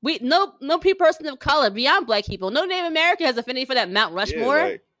 Shit. No person of color beyond black people. No Native American has affinity for that Mount Rushmore. Yeah,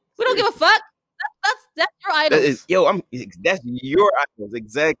 like, we don't give a fuck. That's your idols. That's your idols,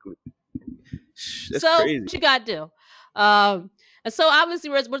 exactly. That's crazy. What you gotta do? And so obviously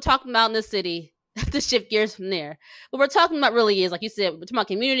we're talking about in the city to shift gears from there. What we're talking about really is, like you said, we're talking about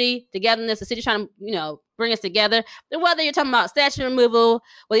community, togetherness, the city trying to, bring us together. And whether you're talking about statue removal,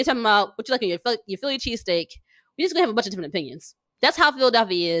 whether you're talking about what you like in your Philly cheesesteak, we're just gonna have a bunch of different opinions. That's how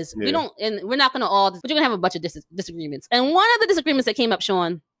Philadelphia is. Yeah. We're not gonna but you're gonna have a bunch of disagreements. And one of the disagreements that came up,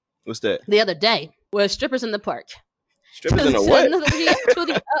 Sean, what's that? The other day was strippers in the park. Strippers in the what?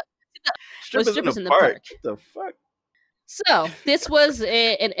 Strippers in the park. What the fuck? So this was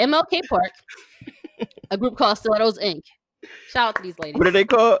in MLK Park, a group called Stilettos Inc. Shout out to these ladies. What are they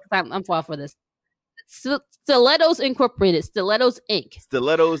called? I'm far for this. Stilettos Incorporated, Stilettos Inc.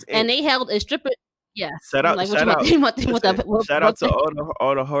 Stilettos Inc. And they held a stripper. Yeah. Shout out to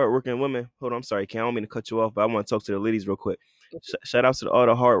all the hardworking women. Hold on, I'm sorry, Ken. I don't mean to cut you off, but I want to talk to the ladies real quick. Shout out to all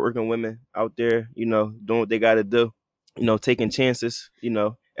the hardworking women out there, doing what they got to do, taking chances,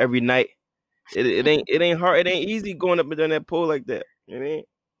 every night. It ain't hard. It ain't easy going up and down that pole like that. You know what I mean?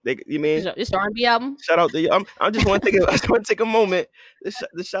 This R&B album. Shout out to you. I just want to take a moment.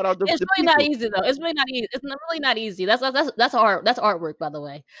 To shout out to It's really not easy though. It's really not easy. It's really not easy. That's art. That's artwork, by the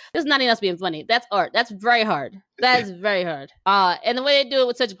way. This is not even us being funny. That's art. That's very hard. That is very hard. And the way they do it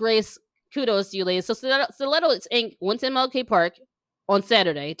with such grace, kudos to you, ladies. So Stilettos Inc. went to MLK Park on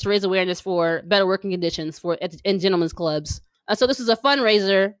Saturday to raise awareness for better working conditions in gentlemen's clubs. So this is a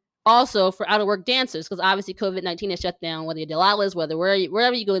fundraiser also for out of work dancers, because obviously COVID-19 has shut down, whether you're Delilah's,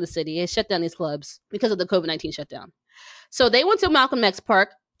 wherever you go in the city, it's shut down these clubs because of the COVID-19 shutdown. So they went to Malcolm X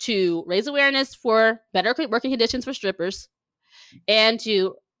Park to raise awareness for better working conditions for strippers and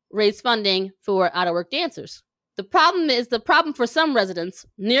to raise funding for out of work dancers. The problem for some residents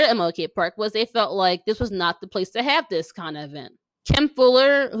near MLK Park was they felt like this was not the place to have this kind of event. Kim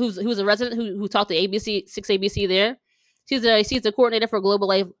Fuller, who's a resident who talked to 6ABC there, she's the coordinator for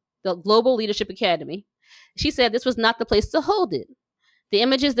the Global Leadership Academy. She said this was not the place to hold it. The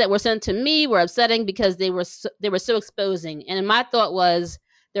images that were sent to me were upsetting because they were so exposing. And my thought was,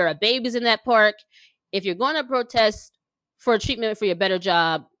 there are babies in that park. If you're going to protest for treatment for your better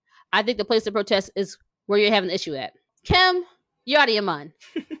job, I think the place to protest is where you're having an issue at. Kim, you're out of your mind.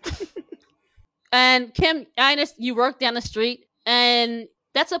 And Kim, I understand you work down the street, and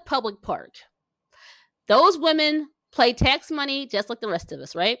that's a public park. Those women pay tax money just like the rest of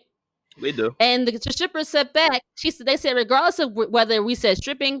us, right? We do. And the strippers said back, they said, regardless of whether we said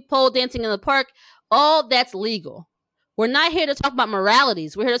stripping, pole dancing in the park, all that's legal. We're not here to talk about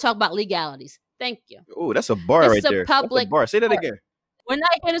moralities. We're here to talk about legalities. Thank you. Oh, that's a bar right there. Public bar. Say that again. We're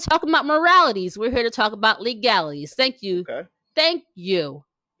not here to talk about moralities. We're here to talk about legalities. Thank you. Okay. Thank you.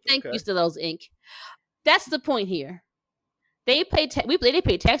 Thank you to those Inc. That's the point here. They pay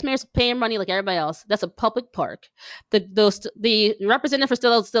taxpayers paying money like everybody else. That's a public park. The representative for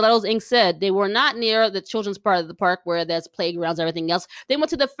Stilettos Inc. said they were not near the children's part of the park where there's playgrounds and everything else. They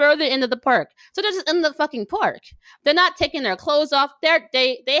went to the further end of the park. So they're just in the fucking park. They're not taking their clothes off.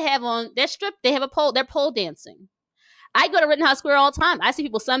 They have on, they're stripped. They have a pole. They're pole dancing. I go to Rittenhouse Square all the time. I see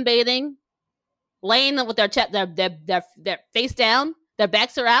people sunbathing, laying with their face down. Their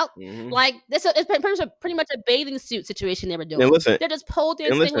backs are out. Mm-hmm. Like it's pretty much a bathing suit situation they were doing. And listen, they're just pole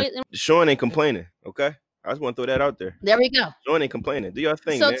dancing. Sean ain't complaining. Okay, I just want to throw that out there. There we go. Join ain't complaining. Do your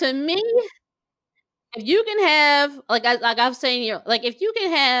thing, so man. To me, if you can have, like I was saying here, like if you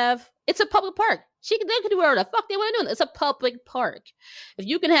can have, it's a public park. They can do whatever the fuck they want to do. It's a public park. If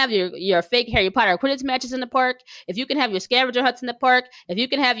you can have your fake Harry Potter Quidditch matches in the park, if you can have your scavenger huts in the park, if you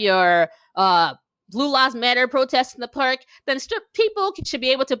can have your Blue Lives Matter protests in the park, then people should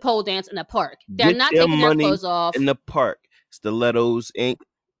be able to pole dance in the park. They're not taking their clothes off in the park. Stilettos, Inc.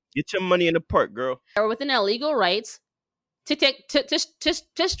 Get your money in the park, girl. Or within their legal rights to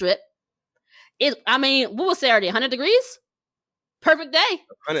strip. I mean, what was Saturday? 100 degrees? Perfect day.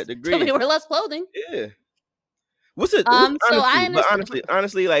 100 degrees. So we wear less clothing. Yeah. What's it?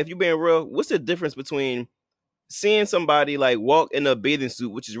 Honestly, like if you're being real, what's the difference between seeing somebody like walk in a bathing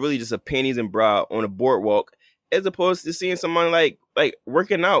suit, which is really just a panties and bra on a boardwalk, as opposed to seeing someone like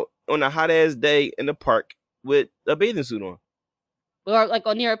working out on a hot ass day in the park with a bathing suit on? Or like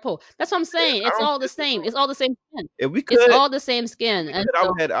on near a pool. That's what I'm saying. It's all the same. It's all the same skin. If we could, it's all the same skin. And I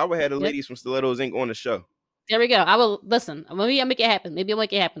would have the ladies from Stilettos Inc. on the show. There we go. I will listen. Maybe I'll make it happen.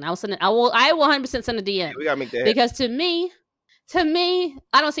 I will send it. I will 100% send a DM. Yeah, we gotta make that happen. Because to me,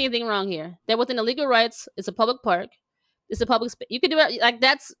 I don't see anything wrong here. They're within the legal rights. It's a public park. It's a public space. You can do it like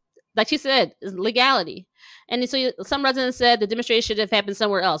that's like she said, is legality. And so some residents said the demonstration should have happened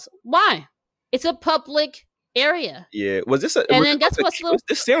somewhere else. Why? It's a public area. Yeah. Was this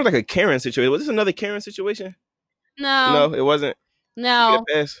this sounds like a Karen situation. Was this another Karen situation? No, it wasn't. No.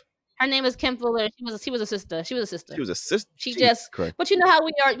 Her name is Kim Fuller. She was a sister. She was a sister. Correct. But you know how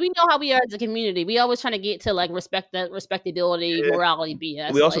we are. We know how we are as a community. We always trying to get to like respectability, morality,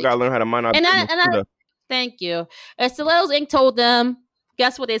 BS. We also gotta learn how to mind our business. Thank you. And Stilettos Inc. told them,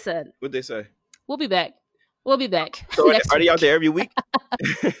 guess what they said? What'd they say? We'll be back. So are they out there every week?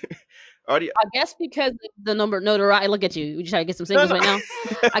 I guess because the notoriety. Look at you. You trying to get some singles right now?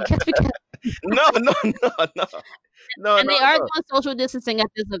 I guess because No. And they are doing social distancing at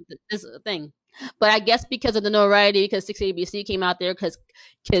this thing. But I guess because of the notoriety, because 6ABC came out there, because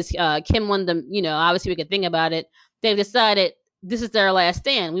Kim won them, obviously we could think about it. They've decided this is their last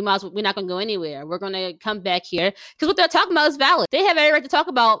stand. We're not going to go anywhere. We're going to come back here because what they're talking about is valid. They have every right to talk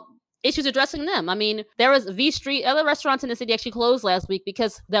about issues addressing them. I mean, there was V Street, other restaurants in the city actually closed last week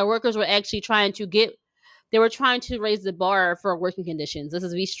because their workers were actually trying to raise the bar for working conditions. This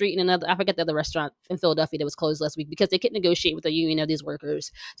is V Street and another, I forget the other restaurant in Philadelphia that was closed last week because they couldn't negotiate with the union of these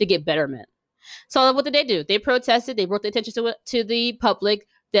workers to get betterment. So what did they do? They protested. They brought the attention to the public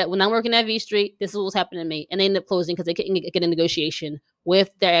that when I'm working at V Street, this is what's happening to me. And they ended up closing because they couldn't get a negotiation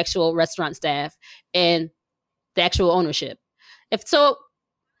with their actual restaurant staff and the actual ownership.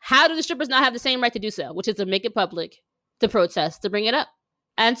 How do the strippers not have the same right to do so, which is to make it public, to protest, to bring it up?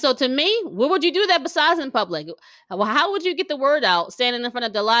 And so to me, where would you do that besides in public? Well, how would you get the word out standing in front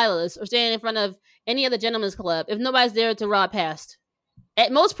of Delilah's or standing in front of any other gentleman's club if nobody's there to ride past?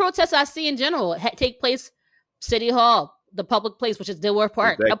 At most protests I see in general take place City Hall, the public place, which is Dilworth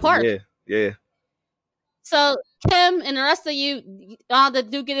Park, exactly. A park. Yeah. So Kim and the rest of you, all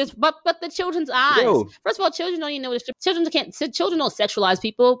that do get is, but the children's eyes. Yo. First of all, children don't even know what children don't sexualize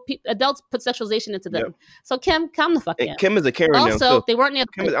people. Adults put sexualization into them. Yep. So Kim, calm the fuck down. Kim is a Karen. Also, they weren't. I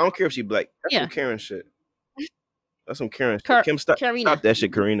don't care if she's black. That's some Karen shit. That's some Karen shit. Kim, stop that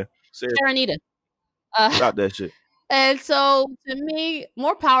shit, Karina. Karenita. Stop that shit. And so, to me,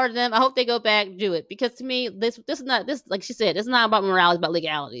 more power to them. I hope they go back and do it because to me, this is not like she said. It's not about morality, it's about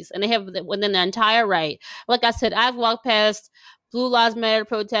legalities, and they have within their entire right. Like I said, I've walked past Blue Lives Matter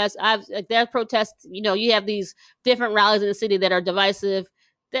protests. Their protests. You have these different rallies in the city that are divisive.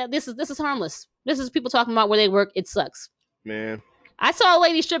 This is harmless. This is people talking about where they work. It sucks, man. I saw a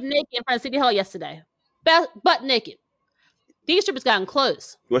lady strip naked in front of City Hall yesterday, butt naked. These strippers gotten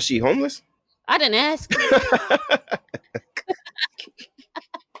clothes. Was she homeless? I didn't ask.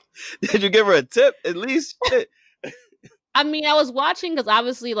 Did you give her a tip at least? I mean, I was watching because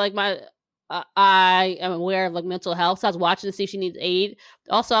obviously, like I am aware of like mental health. So I was watching to see if she needs aid.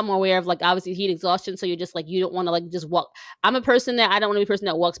 Also, I'm aware of like obviously heat exhaustion. So you're just like you don't want to like just walk. I'm a person that I don't want to be a person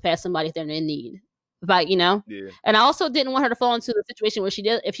that walks past somebody if they're in need. But Yeah. And I also didn't want her to fall into the situation where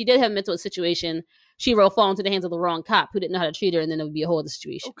if she did have a mental situation, she will fall into the hands of the wrong cop who didn't know how to treat her, and then it would be a whole other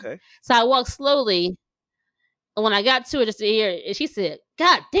situation. Okay. So I walked slowly, and when I got to her just to hear it, she said,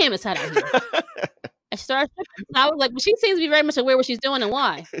 "God damn, it's hot out here." And she started tripping. So I was like, "Well, she seems to be very much aware what she's doing and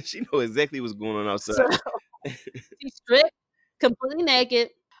why." She knows exactly what's going on outside. So, she stripped, completely naked.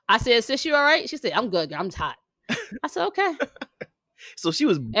 I said, "Sis, you all right?" She said, "I'm good, girl. I'm hot." I said, "Okay." So she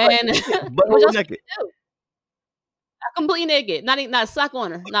was butt naked. Completely naked, not a sock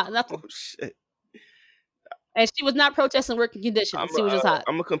on her, nothing. Oh shit! And she was not protesting working conditions. She was just hot.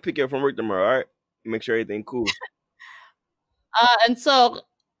 I'm gonna come pick you up from work tomorrow. All right. Make sure everything cool. And so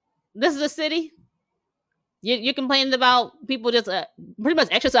this is a city. You're complaining about people just pretty much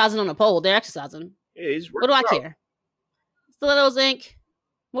exercising on a pole. They're exercising. Yeah, what do I care? Stilettos Inc.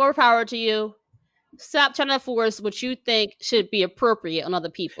 More power to you. Stop trying to force what you think should be appropriate on other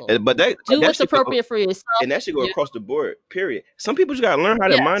people. But do what's appropriate for yourself. And that should go across the board, period. Some people just gotta learn how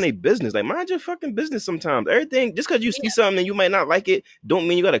to mind their business. Like, mind your fucking business sometimes. Everything, just because you see something and you might not like it, don't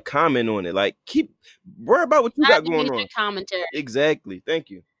mean you gotta comment on it. Like, worry about what you got going on. Commentary. Exactly. Thank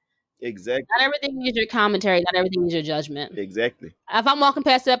you. Exactly. Not everything needs your commentary. Not everything needs your judgment. Exactly. If I'm walking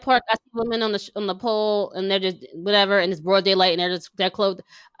past that park, I see women on the pole and they're just whatever, and it's broad daylight and they're clothed.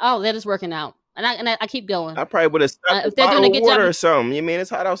 Oh, they're just working out. And I keep going. I probably would have stopped if they're doing a good water job or something. You mean it's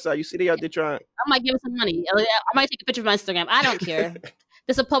hot outside? You see they out there trying. I might give them some money. I might take a picture of my Instagram. I don't care.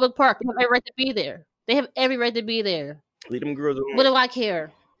 This is a public park. They have every right to be there. They have every right to be there. Leave them girls alone. What do I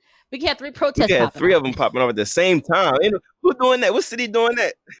care? We can have 3 protests. We had 3 of them popping off at the same time. Who doing that? What city doing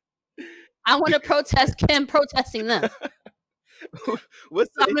that? I want to protest Kim protesting them. What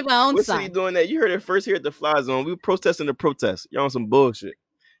city doing that? You heard it first here at the Fly Zone. We were protesting the protest. Y'all on some bullshit.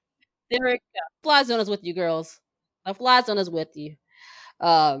 There we go. Fly Zone is with you, girls. The Fly Zone is with you.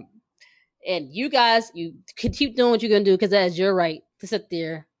 And you guys, you can keep doing what you're going to do because that is your right to sit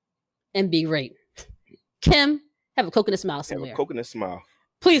there and be great. Kim, have a coconut smile somewhere. Have a coconut smile.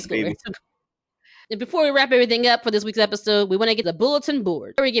 Please go. And before we wrap everything up for this week's episode, we want to get the bulletin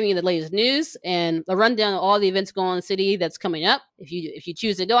board. We're giving you the latest news and a rundown of all the events going on in the city that's coming up. If you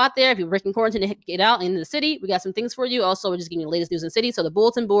choose to go out there, if you're breaking quarantine to get out in the city, we got some things for you. Also, we're just giving you the latest news in the city. So the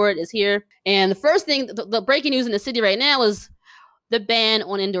bulletin board is here. And the first thing, the breaking news in the city right now is the ban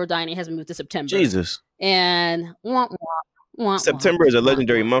on indoor dining has been moved to September. Jesus. And September is a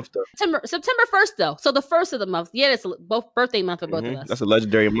legendary month, though. September 1st, though. So the 1st of the month. Yeah, it's both birthday month for both of us. That's a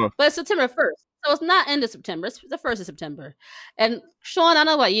legendary month. But it's September 1st. So it's not end of September. It's the 1st of September. And Sean, I don't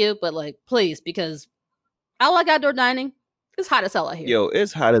know about you, but please, because I like outdoor dining. It's hot as hell out here. Yo,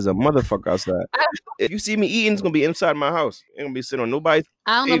 it's hot as a motherfucker outside. If you see me eating, it's going to be inside my house. It ain't going to be sitting on nobody's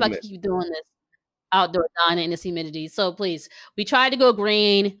I don't know if I can keep doing this outdoor dining in this humidity. So please, we tried to go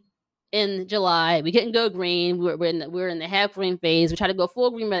green in July. We couldn't go green. We're in the half green phase. We tried to go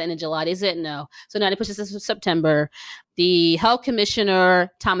full green by the end of July. They said no. So now they pushed us to September. The health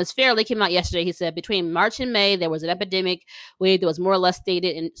commissioner, Thomas Fairley, came out yesterday. He said between March and May, there was an epidemic wave that was more or less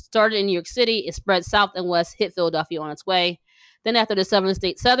stated and started in New York City. It spread south and west, hit Philadelphia on its way. Then after the southern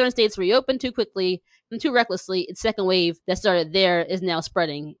states reopened too quickly and too recklessly, its second wave that started there is now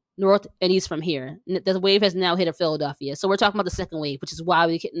spreading north and east from here. The wave has now hit Philadelphia. So we're talking about the second wave, which is why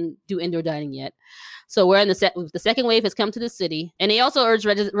we couldn't do indoor dining yet. So we're in the second wave has come to the city. And they also urged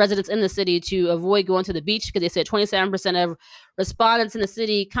residents in the city to avoid going to the beach because they said 27% of respondents in the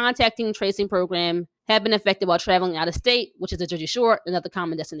city contacting tracing program have been affected while traveling out of state, which is the Jersey Shore and other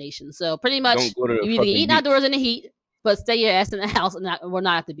common destinations. So pretty much you either eat outdoors in the heat, but stay your ass in the house and we're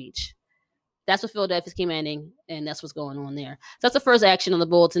not at the beach. That's what Philadelphia's commanding, and that's what's going on there. So that's the first action on the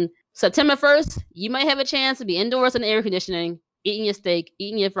bulletin. September 1st, you might have a chance to be indoors in air conditioning, eating your steak,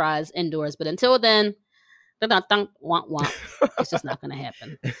 eating your fries indoors. But until then, it's just not going to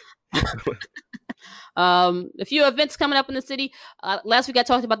happen. A few events coming up in the city. Last week I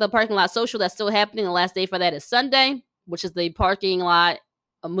talked about the parking lot social that's still happening. The last day for that is Sunday, which is the parking lot,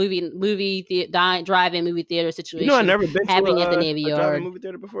 a drive-in movie theater situation. You know, I never been happening to at the Navy Yard. Drive-in movie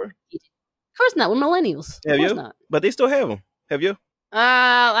theater before. Of course not. We're millennials. Have you? Not. But they still have them. Have you?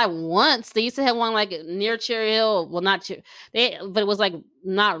 Once they used to have one near Cherry Hill. Well, not but it was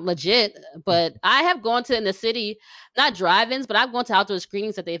not legit. But I have gone to in the city, not drive-ins, but I've gone to outdoor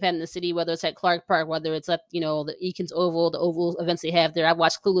screenings that they've had in the city, whether it's at Clark Park, whether it's at the Eakins Oval, the Oval events they have there. I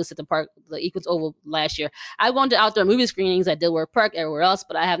watched Clueless at the park, the Eakins Oval last year. I've gone to outdoor movie screenings at Dilworth Park, everywhere else,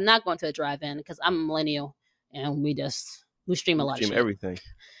 but I have not gone to a drive-in because I'm a millennial and we stream a lot. Stream of shit. Everything.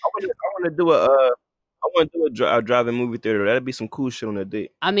 I want to do a drive-in movie theater. That'd be some cool shit on that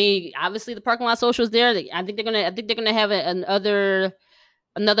date. I mean, obviously the parking lot social is there. I think they're gonna have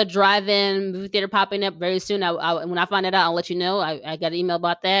another drive-in movie theater popping up very soon. When I find that out, I'll let you know. I got an email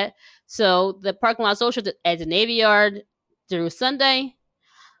about that. So the parking lot social at the Navy Yard through Sunday.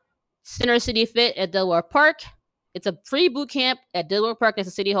 Center City Fit at Dilworth Park. It's a free boot camp at Dilworth Park at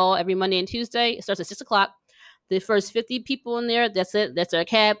the City Hall every Monday and Tuesday. It starts at 6:00. The first 50 people in there, that's it. That's our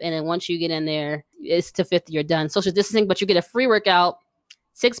cap. And then once you get in there, it's to 50, you're done. Social distancing, but you get a free workout,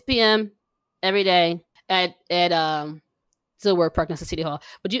 6 p.m. every day at Dilworth Park next to City Hall.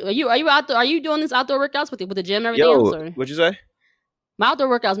 But are you out there? Are you doing these outdoor workouts with the gym every day? Yo, what'd you say? My outdoor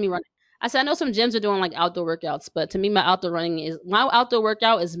workouts, me running. I said I know some gyms are doing like outdoor workouts, but to me, my outdoor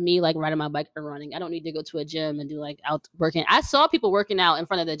workout is me like riding my bike or running. I don't need to go to a gym and do like out working. I saw people working out in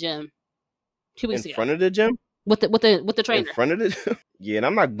front of the gym 2 weeks ago. In front of the gym? With the trainer. In front of the gym? Yeah, and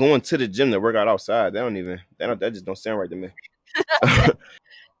I'm not going to the gym to work out outside. That just don't sound right to me.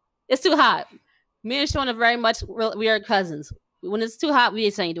 It's too hot. Me and Sean are very much we are cousins. When it's too hot, we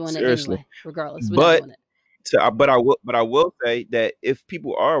ain't saying doing Seriously. it anyway. Regardless, we're not doing it. But I will say that if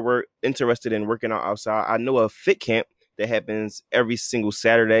people are interested in working out outside, I know a fit camp that happens every single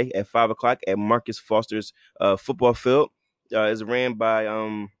Saturday at 5:00 at Marcus Foster's football field. It's ran by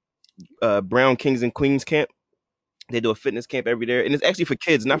Brown Kings and Queens camp. They do a fitness camp every day, and it's actually for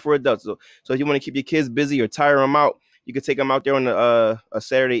kids, not for adults. So if you want to keep your kids busy or tire them out, you can take them out there on a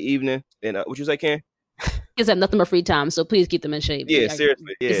Saturday evening. And what you say, Ken? Kids have nothing but free time, so please keep them in shape. Yeah,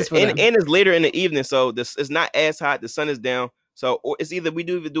 seriously. Yeah, and it's later in the evening, so it's not as hot. The sun is down, so it's either we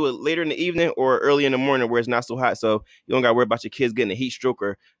do it later in the evening or early in the morning where it's not so hot. So you don't got to worry about your kids getting a heat stroke,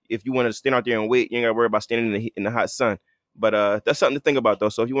 or if you want to stand out there and wait, you ain't got to worry about standing in the hot sun. But that's something to think about, though.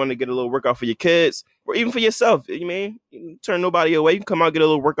 So if you want to get a little workout for your kids or even for yourself, you turn nobody away. You can come out and get a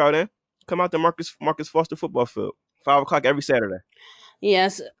little workout in. Come out to Marcus Foster football field, 5:00 every Saturday.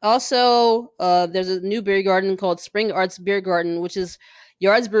 Yes. Also, there's a new beer garden called Spring Arts Beer Garden, which is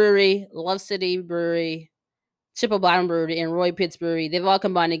Yards Brewery, Love City Brewery, Triple Bottom Brewery, and Roy Pitts Brewery. They've all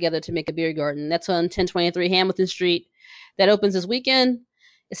combined together to make a beer garden. That's on 1023 Hamilton Street. That opens this weekend.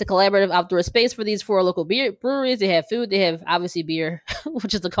 It's a collaborative outdoor space for these 4 local breweries. They have food. They have, obviously, beer,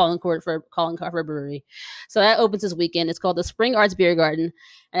 which is the calling card for brewery. So that opens this weekend. It's called the Spring Arts Beer Garden,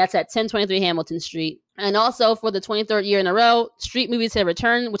 and that's at 1023 Hamilton Street. And also, for the 23rd year in a row, street movies have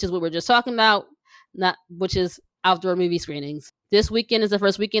returned, which is what we're just talking about, which is outdoor movie screenings. This weekend is the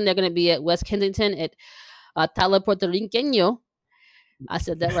first weekend they're going to be at West Kensington at Tala Puertorriqueño. I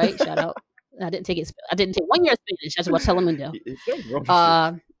said that right. Shout out. I didn't take 1 year of Spanish. I just watched Telemundo.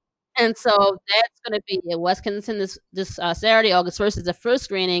 And so that's going to be at West Kensington this Saturday, August 1st. Is the first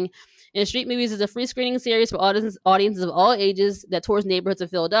screening. And Street Movies is a free screening series for audiences of all ages that tours neighborhoods of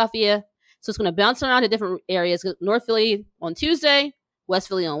Philadelphia. So it's going to bounce around to different areas. North Philly on Tuesday, West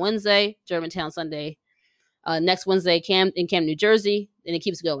Philly on Wednesday, Germantown Sunday. Next Wednesday, Camp, New Jersey. And it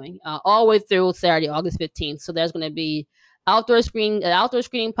keeps going all the way through Saturday, August 15th. So there's going to be outdoor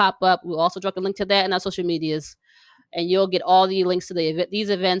screening pop up. We'll also drop a link to that in our social medias, and you'll get all the links to these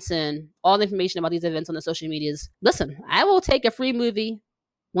events and all the information about these events on the social medias. Listen, I will take a free movie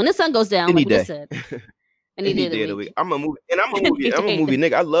when the sun goes down. Like we said, any day of the week. I'm a movie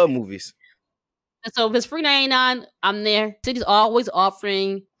nigga. I love movies. And so if it's free $99, I'm there. City's always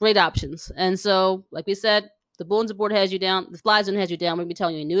offering great options, and so like we said, the Bulletin Board has you down. The PHLY Zone has you down. We'll be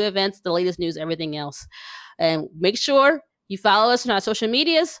telling you new events, the latest news, everything else, and make sure you follow us on our social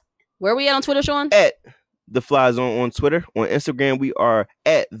medias. Where are we at on Twitter, Sean? At the PHLY Zone on Twitter. On Instagram, we are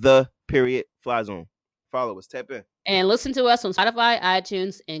at @PHLY Zone. Follow us. Tap in. And listen to us on Spotify,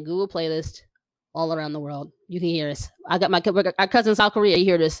 iTunes, and Google Playlist all around the world. You can hear us. I got our cousin in South Korea. He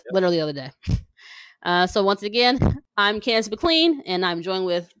heard us literally the other day. So once again, I'm Candace McLean, and I'm joined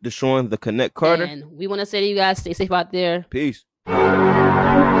with Deshaun the Connect Carter. And we want to say to you guys, stay safe out there. Peace.